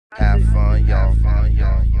Have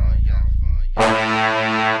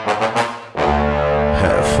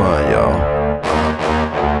fun, y'all.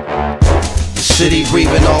 City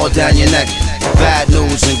breathing all down your neck. Bad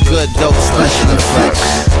news and good dope special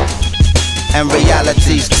effects. And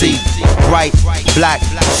reality's teeth, bright, black,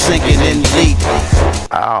 sinking in deep.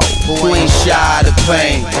 Ow. Who ain't shy of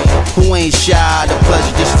pain? Who ain't shy of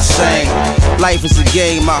pleasure just the same? Life is a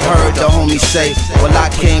game, I heard the homies say. Well, I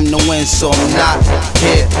came to win, so I'm not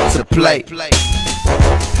here to play.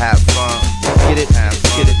 Have fun, get it, get it,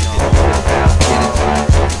 get it,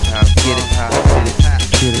 get it, get it,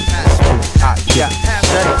 get it,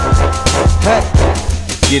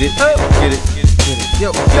 get it, hey, get it, get it.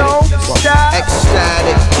 Yo, don't stop.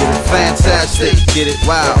 Ecstatic, get it, fantastic, get it,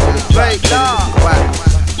 wow, right, wow,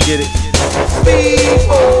 get it.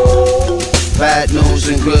 People, bad news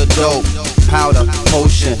and good dope, powder,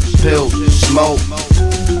 potion, pill, smoke.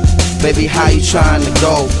 Baby, how you trying to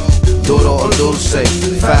go? Duro or dulce,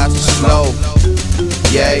 fast or slow?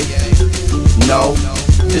 Yay, no,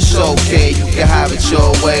 it's okay, you can have it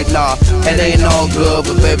your way. Nah, it ain't all good,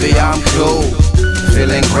 but baby, I'm cool.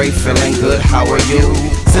 Feeling great, feeling good, how are you?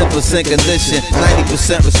 10% condition,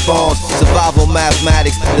 90% response. Survival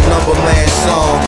mathematics, the number man song.